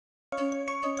So,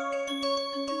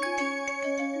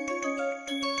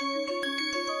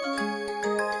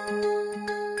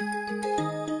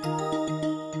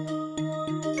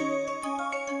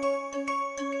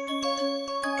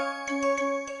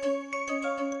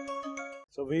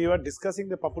 we were discussing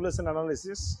the population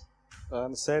analysis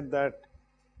and said that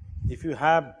if you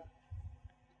have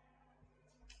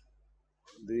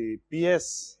the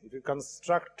PS, if you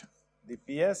construct the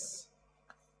PS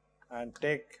and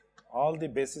take all the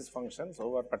basis functions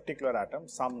over particular atom,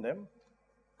 sum them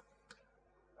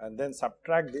and then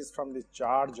subtract this from the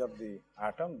charge of the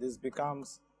atom, this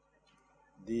becomes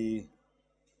the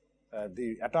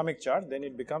atomic charge, then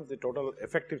it becomes the total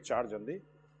effective charge on the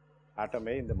atom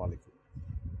A in the molecule.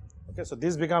 Okay, so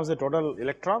this becomes the total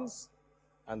electrons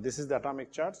and this is the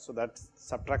atomic charge. So, that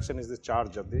subtraction is the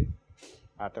charge of the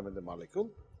atom in the molecule.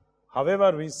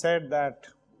 However, we said that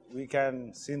we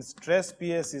can, since trace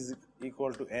PS is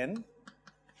equal to n,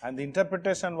 and the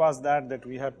interpretation was that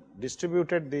we have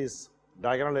distributed these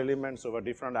diagonal elements over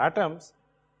different atoms,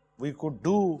 we could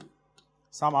do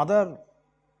some other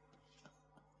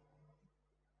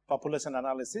population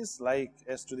analysis like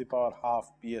s to the power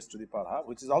half PS to the power half,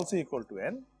 which is also equal to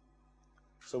n.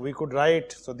 So, we could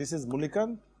write, so this is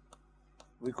Mulliken,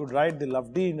 we could write the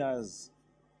Lovedean as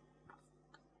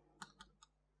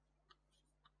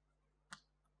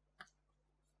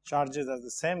charges as the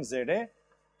same ZA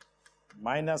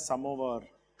minus sum over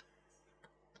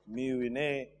mu in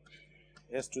A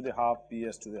s to the half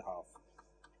PS to the half.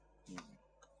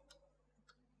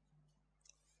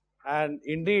 And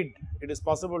indeed, it is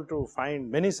possible to find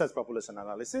many such population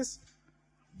analysis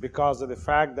because of the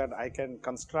fact that I can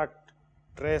construct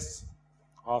trace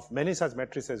of many such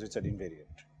matrices which are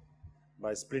invariant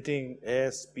by splitting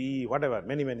S, P, whatever,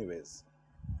 many ways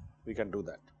we can do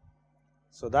that.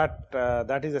 So,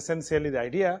 that is essentially the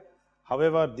idea.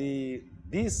 However,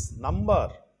 this number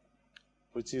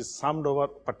which is summed over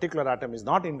particular atom is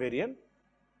not invariant.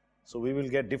 So, we will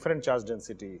get different charge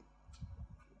density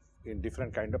in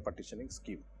different kind of partitioning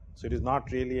scheme. So, it is not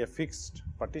really a fixed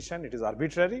partition, it is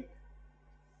arbitrary,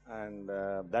 and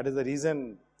that is the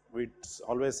reason we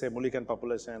always say Mulliken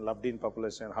population, Lovedean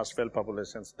population, Hirschfeld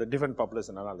populations, the different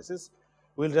population analysis.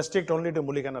 We will restrict only to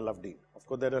Mulliken and Lovedean. Of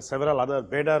course, there are several other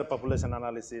Bader population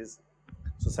analysis.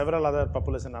 So, several other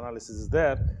population analysis is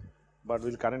there, but we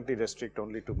will currently restrict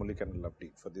only to Mulliken and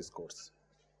Lovedean for this course.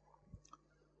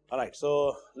 Alright,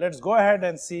 so let us go ahead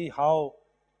and see how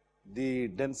the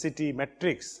density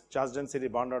matrix, charge density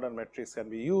bond order matrix can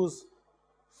be used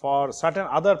for certain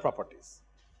other properties.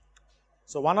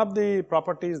 So, one of the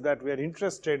properties that we are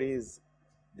interested is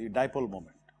the dipole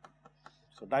moment.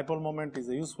 So, dipole moment is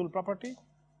a useful property.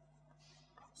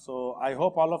 So, I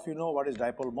hope all of you know what is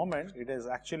dipole moment. It is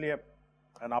actually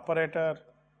an operator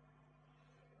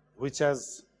which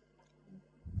has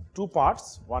two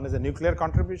parts, one is a nuclear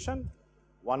contribution,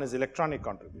 one is electronic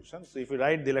contribution. So, if you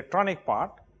write the electronic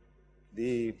part,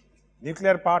 the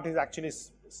nuclear part is actually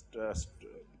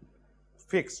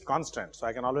fixed, constant. So,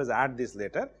 I can always add this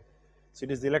later. So,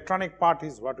 it is the electronic part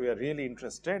is what we are really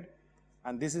interested,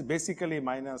 and this is basically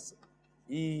minus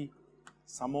E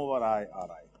sum over I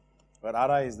Ri, where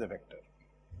Ri is the vector.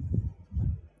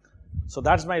 So,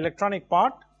 that is my electronic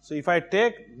part. So, if I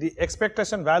take the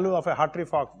expectation value of a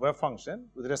Hartree-Fock wave function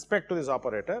with respect to this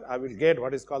operator, I will get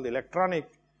what is called the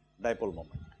electronic dipole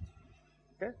moment,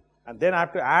 okay? And then I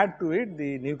have to add to it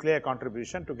the nuclear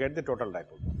contribution to get the total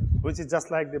dipole moment, which is just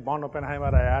like the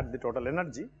Born-Oppenheimer, I add the total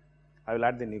energy, I will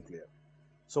add the nuclear.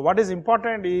 So, what is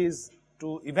important is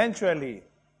to eventually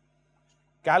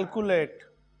calculate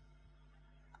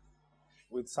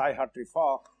with psi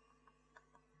Hartree-Fock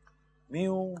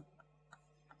mu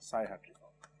psi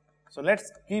Hartree-Fock. So, let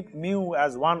us keep mu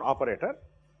as one operator.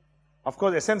 Of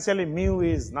course, essentially mu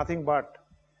is nothing but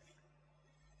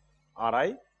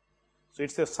Ri. So,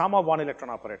 it is a sum of one electron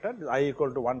operator, I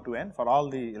equal to 1 to n for all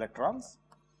the electrons.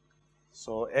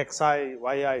 So, xi,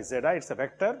 yi, zi, it is a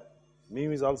vector. Mu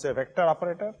is also a vector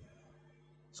operator.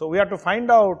 So, we have to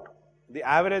find out the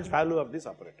average value of these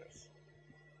operators.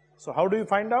 So, how do you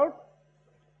find out?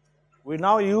 We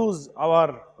now use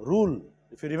our rule,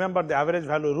 if you remember the average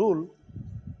value rule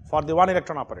for the one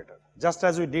electron operator, just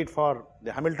as we did for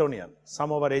the Hamiltonian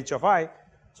sum over h of I.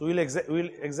 So, we will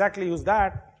exactly use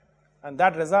that, and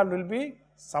that result will be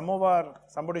sum over,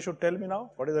 somebody should tell me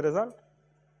now what is the result.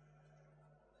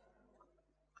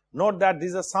 Note that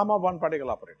this is a sum of one particle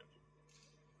operator.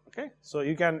 Okay. So,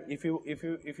 you can if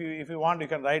you want, you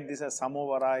can write this as sum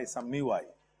over I sum mu I,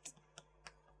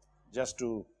 just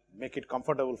to make it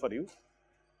comfortable for you,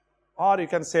 or you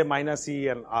can say minus E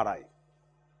and Ri.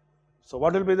 So,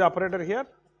 what will be the operator here?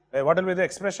 What will be the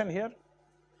expression here?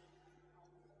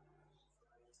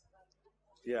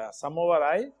 Yeah, sum over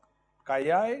I,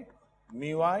 chi I,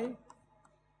 mu I.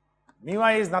 Mu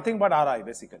I is nothing but Ri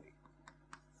basically.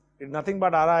 It is nothing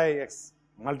but Ri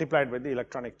multiplied by the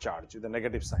electronic charge with the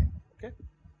negative sign. Okay.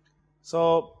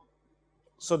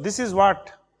 So this is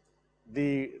what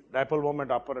the dipole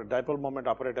moment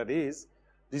operator is.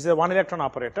 This is a one electron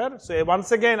operator. So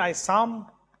once again I sum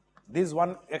this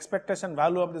one expectation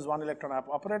value of this one electron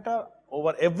operator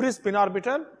over every spin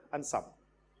orbital and sum.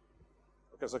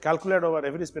 Okay, so calculate over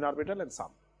every spin orbital and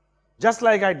sum. Just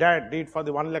like I did for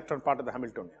the one electron part of the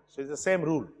Hamiltonian. So it's the same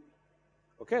rule.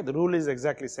 Okay, the rule is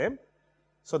exactly same.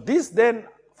 So this then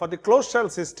for the closed shell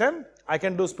system I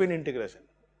can do spin integration.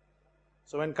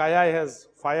 So when chi I has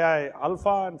phi I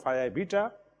alpha and phi I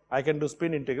beta, I can do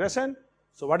spin integration.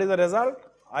 So what is the result?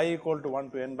 I equal to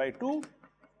 1 to n by 2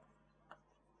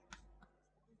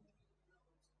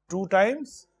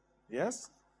 times,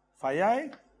 yes, phi I,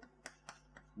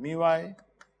 mu I,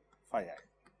 phi I,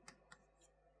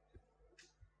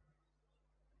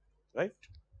 right?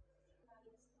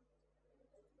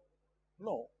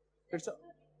 No,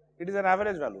 it is an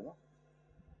average value, no?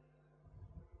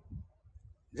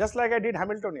 Just like I did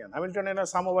Hamiltonian. Hamiltonian is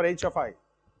sum over h of I.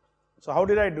 So how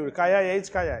did I do it? Chi I, h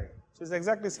chi I. So it's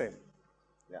exactly same.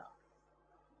 Yeah.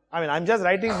 I mean, I'm just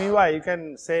writing mu I. You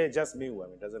can say just mu. I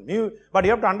mean, it doesn't mu. But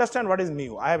you have to understand what is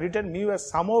mu. I have written mu as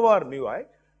sum over mu I.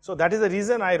 So that is the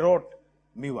reason I wrote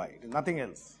mu I. Nothing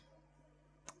else.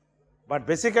 But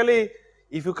basically,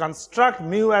 if you construct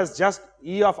mu as just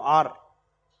E of R,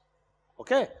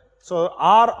 okay. So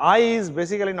Ri is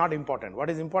basically not important. What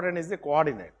is important is the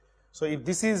coordinate. So if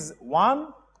this is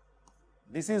 1,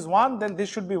 then this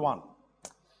should be 1.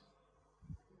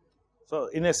 So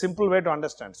in a simple way to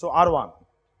understand. So R1.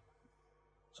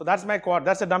 So that's my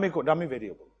that's a dummy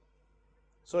variable.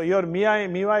 So your mu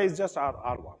I is just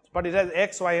R1, but it has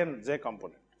x, y and z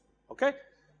component. Okay.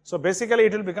 So basically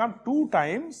it will become 2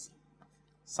 times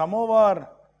sum over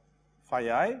phi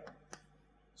I.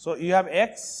 So you have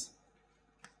x.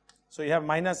 So you have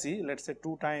minus e. Let's say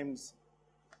 2 times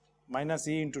minus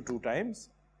e into 2 times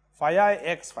phi I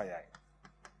x phi I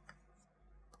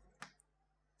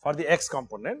for the x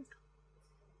component.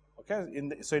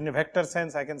 Okay. So in a vector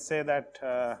sense, I can say that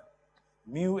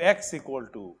mu x equal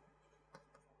to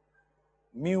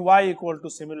mu y equal to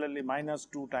similarly minus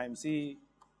 2 times e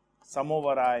sum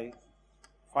over I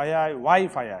phi I y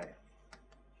phi I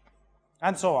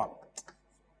and so on.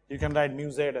 You can write mu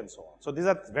z and so on. So these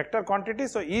are vector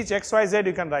quantities. So each x, y, z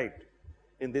you can write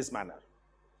in this manner.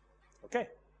 Okay.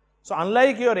 So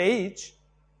unlike your h,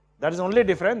 that is only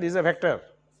different. This is a vector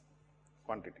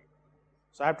quantity.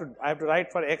 So I have to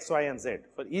write for x, y, and z.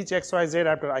 For each x, y, z,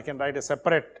 I can write a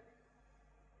separate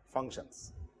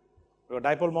functions. Your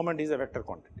dipole moment is a vector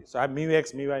quantity. So I have mu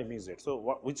x, mu y, mu z.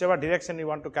 So whichever direction you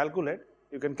want to calculate,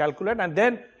 you can calculate, and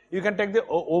then you can take the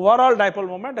overall dipole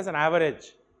moment as an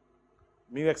average.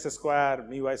 Mu x square,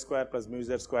 mu y square plus mu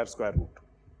z square square root.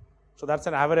 So that's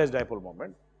an average dipole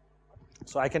moment.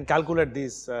 So I can calculate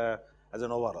this as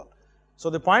an overall. So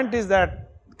the point is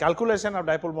that calculation of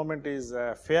dipole moment is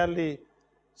fairly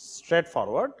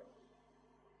straightforward,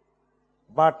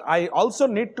 but I also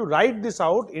need to write this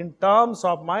out in terms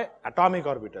of my atomic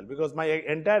orbital, because my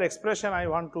entire expression I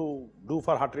want to do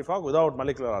for Hartree-Fock without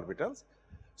molecular orbitals.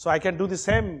 So I can do the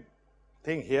same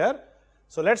thing here.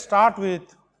 So let's start with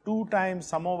 2 times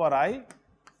sum over I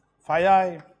phi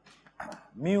I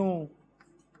mu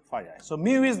phi I. So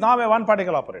mu is now a one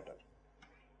particle operator.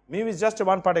 Mu is just a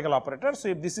one particle operator. So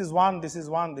if this is 1, this is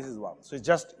 1, this is 1. So it's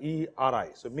just E Ri.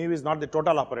 So mu is not the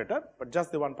total operator, but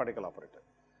just the one particle operator.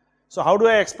 So how do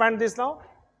I expand this now?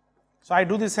 So I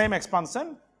do the same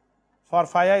expansion. For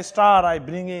phi I star, I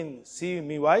bring in C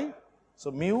mu I.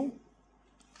 So mu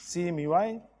C mu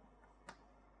I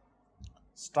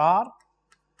star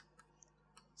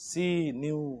C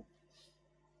nu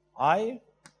I,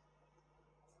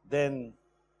 then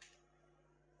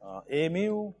A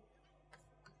mu,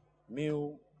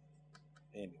 mu,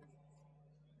 A mu.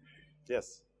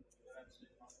 Yes.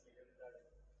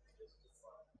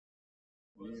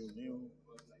 Mu,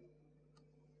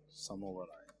 sum over I.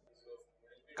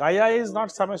 Chi I is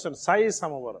not summation, psi is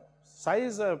sum over I. Psi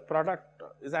is a product,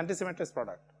 is antisymmetric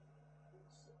product.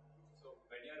 So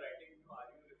when you are writing, are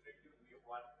you referring to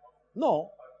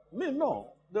mu1?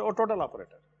 No, the total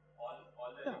operator. All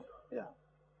the electrons? Yeah.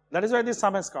 That is why this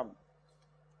sum has come.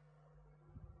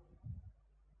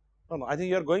 No, I think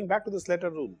you are going back to the Slater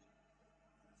rule.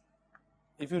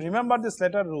 If you remember the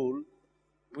Slater rule,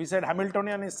 we said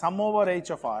Hamiltonian is sum over h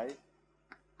of I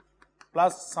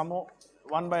plus sum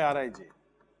 1 by Rij.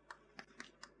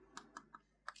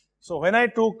 So when I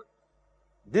took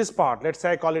this part, let's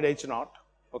say I call it h naught,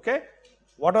 okay,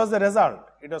 what was the result?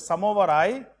 It was sum over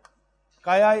I,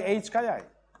 chi I, h chi I.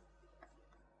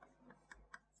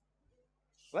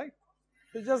 Right?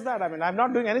 It's just that. I mean, I'm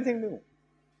not doing anything new.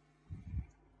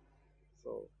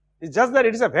 So, it's just that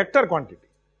it is a vector quantity.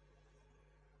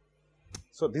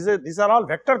 So, these are all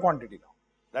vector quantity now.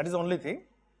 That is the only thing.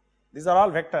 These are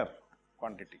all vector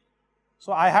quantity.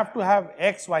 So, I have to have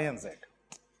x, y and z.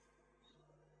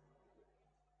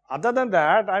 Other than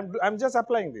that, I'm just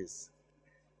applying this.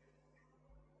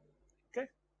 Okay.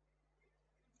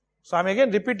 So, I'm again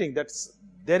repeating that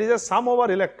there is a sum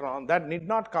over electron that need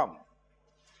not come.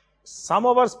 Sum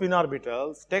over spin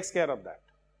orbitals takes care of that.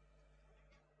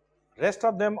 Rest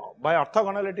of them by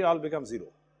orthogonality all become 0.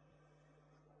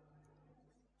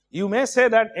 You may say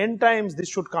that n times this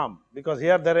should come because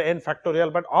here there are n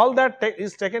factorial, but all that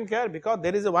is taken care because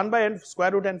there is a 1 by n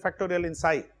square root n factorial in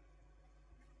psi.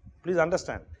 Please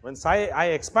understand, when psi, I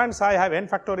expand psi, I have n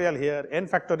factorial here, n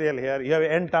factorial here, you have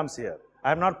n terms here. I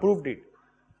have not proved it.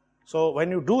 So,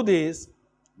 when you do this,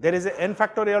 there is a n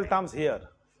factorial terms here,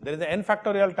 there is a n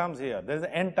factorial terms here, there is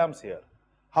a n terms here.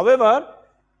 However,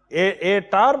 a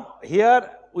term here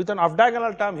with an off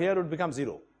diagonal term here would become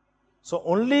 0. So,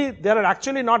 only there are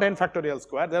actually not n factorial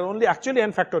square, there are only actually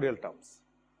n factorial terms,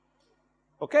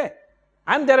 okay,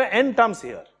 and there are n terms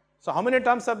here. So, how many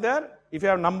terms are there? If you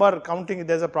have number counting,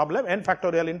 there is a problem, n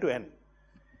factorial into n.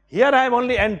 Here I have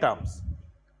only n terms.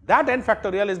 That n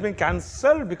factorial is being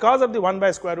cancelled because of the 1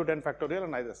 by square root n factorial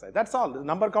on either side. That is all. The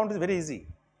number count is very easy.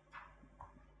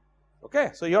 Okay.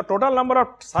 So, your total number of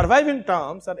surviving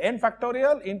terms are n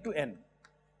factorial into n,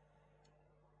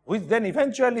 which then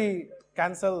eventually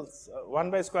cancels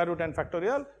 1 by square root n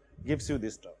factorial, gives you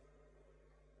this term.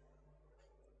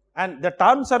 And the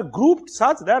terms are grouped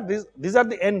such that these are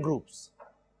the n groups.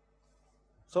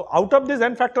 So, out of these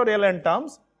n factorial n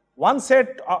terms, one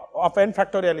set of n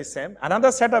factorial is same,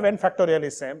 another set of n factorial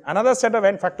is same, another set of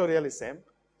n factorial is same.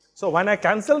 So, when I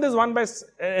cancel this 1 by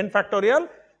n factorial,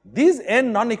 these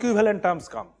n non-equivalent terms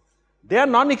come. They are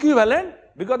non-equivalent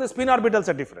because the spin orbitals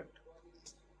are different.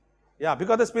 Yeah,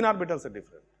 because the spin orbitals are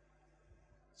different.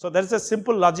 So, there is a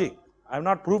simple logic. I have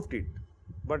not proved it,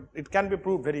 but it can be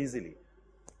proved very easily.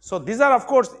 So, these are of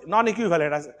course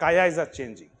non-equivalent as chi i's are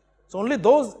changing. So, only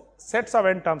those sets of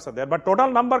n terms are there, but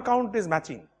total number count is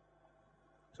matching.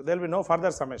 So, there will be no further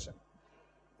summation.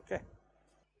 Okay.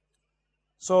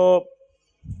 So,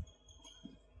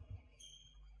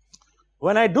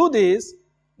 when I do this,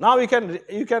 now you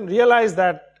can realize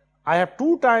that I have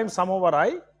 2 times sum over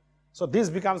I. So, this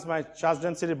becomes my charge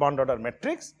density bond order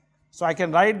matrix. So, I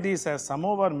can write this as sum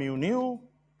over mu nu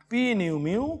p nu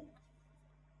mu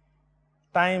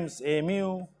times a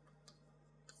mu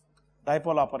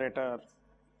dipole operator,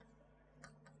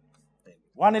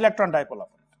 1 electron dipole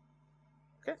operator.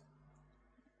 Okay.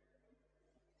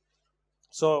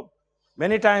 So,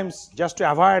 many times just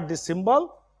to avoid this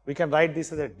symbol, we can write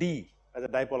this as a D as a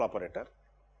dipole operator,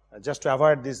 just to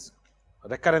avoid this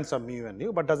recurrence of mu and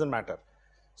nu, but does not matter.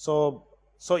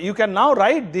 So, you can now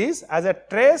write this as a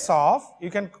trace of, you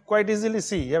can quite easily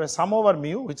see, you have a sum over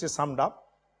mu which is summed up.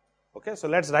 Okay. So,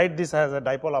 let us write this as a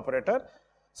dipole operator.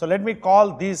 So, let me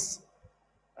call this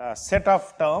set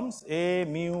of terms a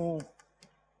mu,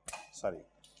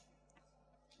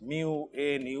 mu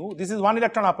a nu, this is 1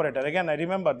 electron operator, again I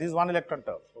remember this is 1 electron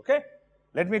term. Okay.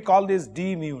 Let me call this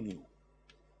d mu nu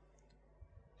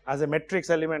as a matrix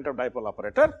element of dipole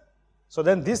operator. So,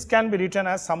 then this can be written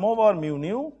as sum over mu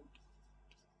nu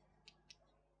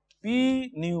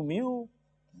p nu mu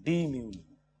d mu nu,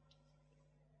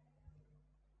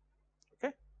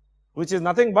 okay, which is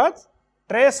nothing but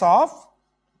trace of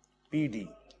p d.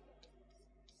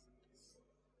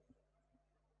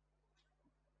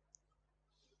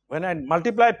 When I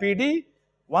multiply p d,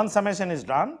 one summation is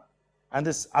done and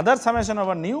this other summation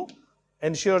over nu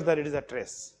ensures that it is a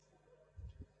trace.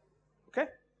 Okay.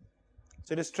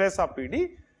 So, it is trace of p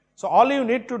d. So, all you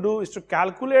need to do is to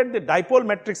calculate the dipole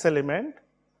matrix element,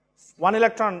 1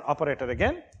 electron operator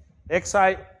again,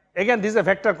 xi, again this is a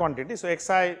vector quantity. So,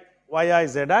 xi, yi,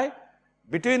 zi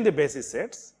between the basis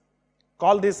sets,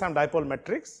 call this some dipole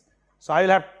matrix. So, I will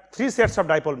have 3 sets of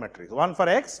dipole matrix, one for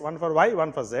x, one for y,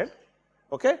 one for z,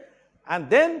 okay, and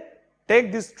then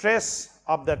take this trace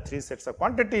of the 3 sets of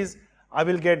quantities, I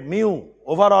will get mu,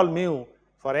 overall mu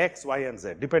for x, y and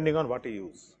z depending on what you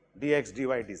use, dx, dy,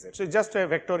 dz. So, it is just a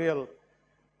vectorial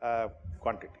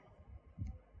quantity.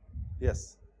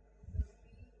 Yes.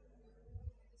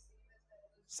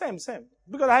 Same,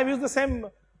 because I have used the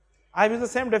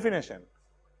same definition.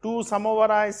 2 sum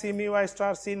over I, C mu I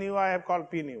star, C nu I have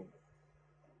called P nu.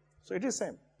 So, it is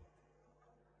same.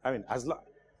 I mean,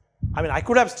 I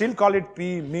could have still called it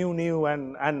P mu nu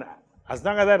and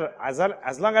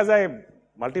as long as I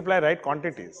multiply right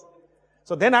quantities.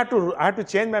 So then I have to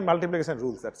change my multiplication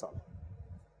rules, that's all.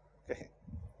 Okay.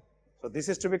 So this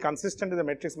is to be consistent with the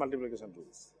matrix multiplication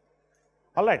rules.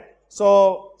 All right.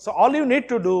 So all you need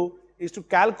to do is to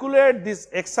calculate this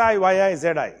xi, yi,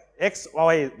 zi. X,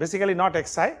 y, basically not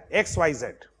xi, x, y, z.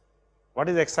 What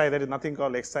is xi? There is nothing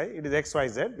called xi. It is x, y,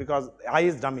 z because I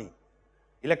is dummy.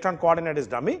 Electron coordinate is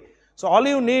dummy. So all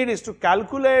you need is to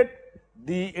calculate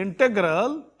the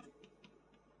integral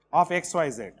of x, y,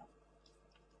 z.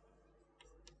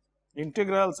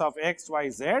 Integrals of x, y,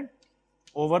 z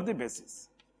over the basis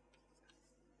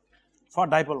for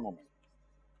dipole moment.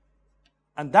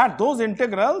 And those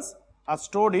integrals are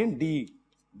stored in D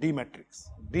matrix.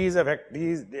 D is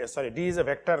a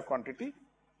vector quantity,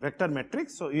 vector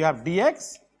matrix. So you have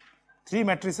dx, three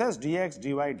matrices dx,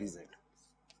 dy, dz.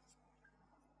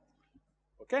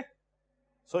 Okay.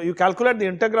 So you calculate the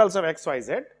integrals of x, y,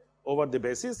 z over the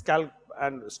basis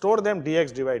and store them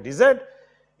dx, dy, dz.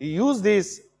 You use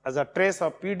this as a trace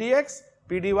of p dx,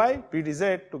 p dy, p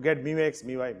dz to get mu x,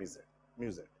 mu y,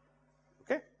 mu z.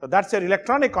 Okay. So that's your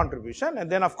electronic contribution, and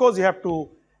then of course you have to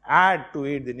add to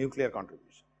it the nuclear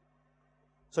contribution.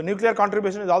 So nuclear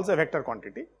contribution is also a vector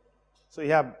quantity. So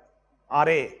you have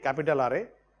RA, capital RA.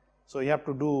 So you have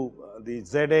to do the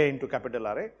ZA into capital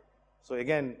RA. So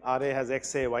again RA has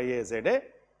XA, YA, ZA.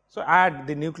 So add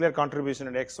the nuclear contribution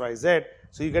in X, Y, Z.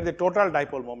 So you get the total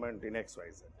dipole moment in X, Y,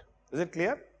 Z. Is it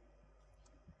clear?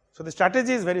 So the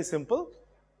strategy is very simple.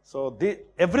 So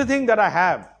everything that I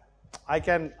have, I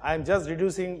am just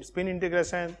reducing spin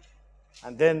integration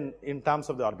and then in terms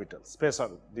of the orbitals, space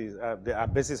or the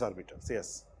basis orbitals,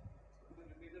 yes.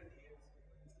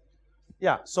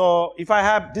 Yeah, so if I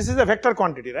have, this is a vector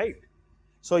quantity, right?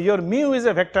 So your mu is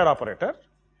a vector operator,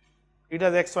 it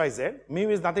has x, y, z, mu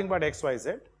is nothing but x, y,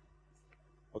 z,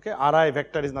 okay, Ri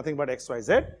vector is nothing but x, y,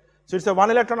 z. So it's a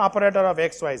one electron operator of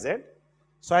x, y, z.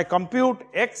 So I compute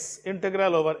x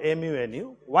integral over a mu,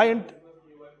 nu, y,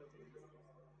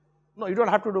 no, you don't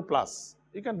have to do plus.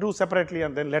 You can do separately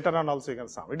and then later on also you can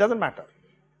sum. It doesn't matter.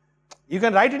 You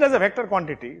can write it as a vector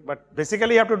quantity, but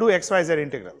basically you have to do x, y, z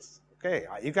integrals. Okay,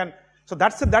 you can. So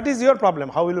that is your problem.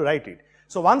 How will you write it?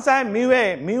 So once I am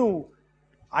mu,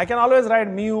 I can always write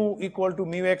mu equal to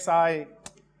mu xi,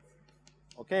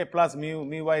 okay, plus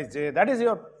mu y j.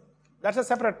 That's a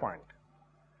separate point.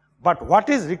 But what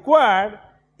is required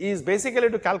is basically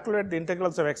to calculate the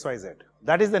integrals of x, y, z.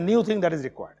 That is the new thing that is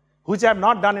required, which I have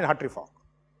not done in Hartree-Fock.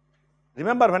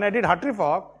 Remember, when I did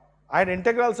Hartree-Fock, I had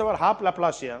integrals over half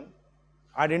Laplacian,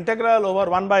 I had integral over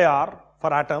 1 by r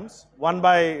for atoms, 1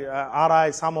 by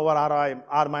Ri, sum over Ri,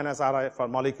 r minus Ri for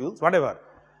molecules, whatever.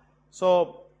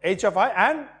 So h of I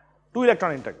and 2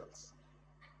 electron integrals,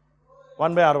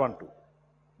 1 by r1, 2.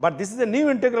 But this is a new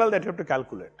integral that you have to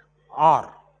calculate,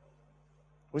 r,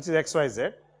 which is x, y, z.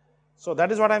 So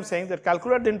that is what I am saying, that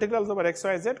calculate the integrals over x,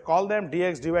 y, z, call them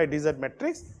dx, dy, dz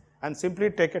matrix, and simply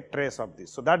take a trace of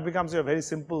this. So that becomes a very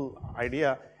simple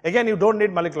idea. Again, you don't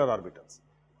need molecular orbitals.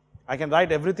 I can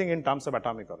write everything in terms of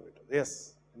atomic orbitals.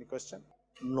 Yes, any question?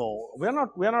 No, we are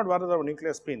not worried about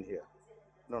nuclear spin here.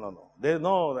 No. There is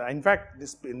no, in fact,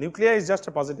 this nuclei is just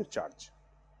a positive charge,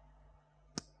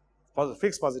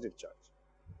 fixed positive charge.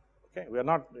 Okay, we are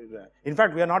not, in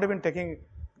fact, we are not even taking,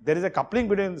 there is a coupling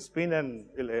between spin and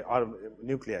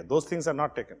nuclei. Those things are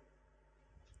not taken.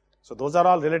 So those are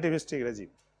all relativistic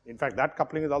regime. In fact, that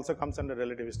coupling is also comes under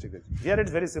relativistic regime. Here it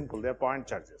is very simple, they are point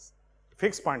charges,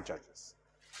 fixed point charges.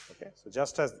 Okay, so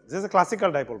just as, this is a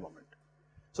classical dipole moment.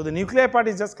 So the nuclei part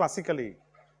is just classically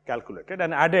calculated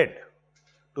and added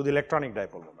to the electronic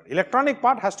dipole moment. Electronic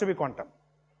part has to be quantum.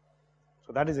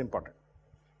 So that is important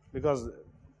because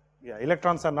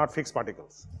electrons are not fixed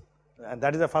particles, and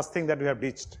that is the first thing that we have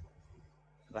ditched,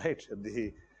 right?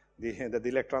 The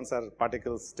electrons are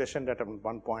particles stationed at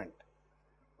one point.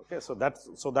 Okay, so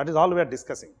that is all we are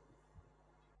discussing.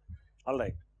 All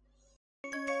right.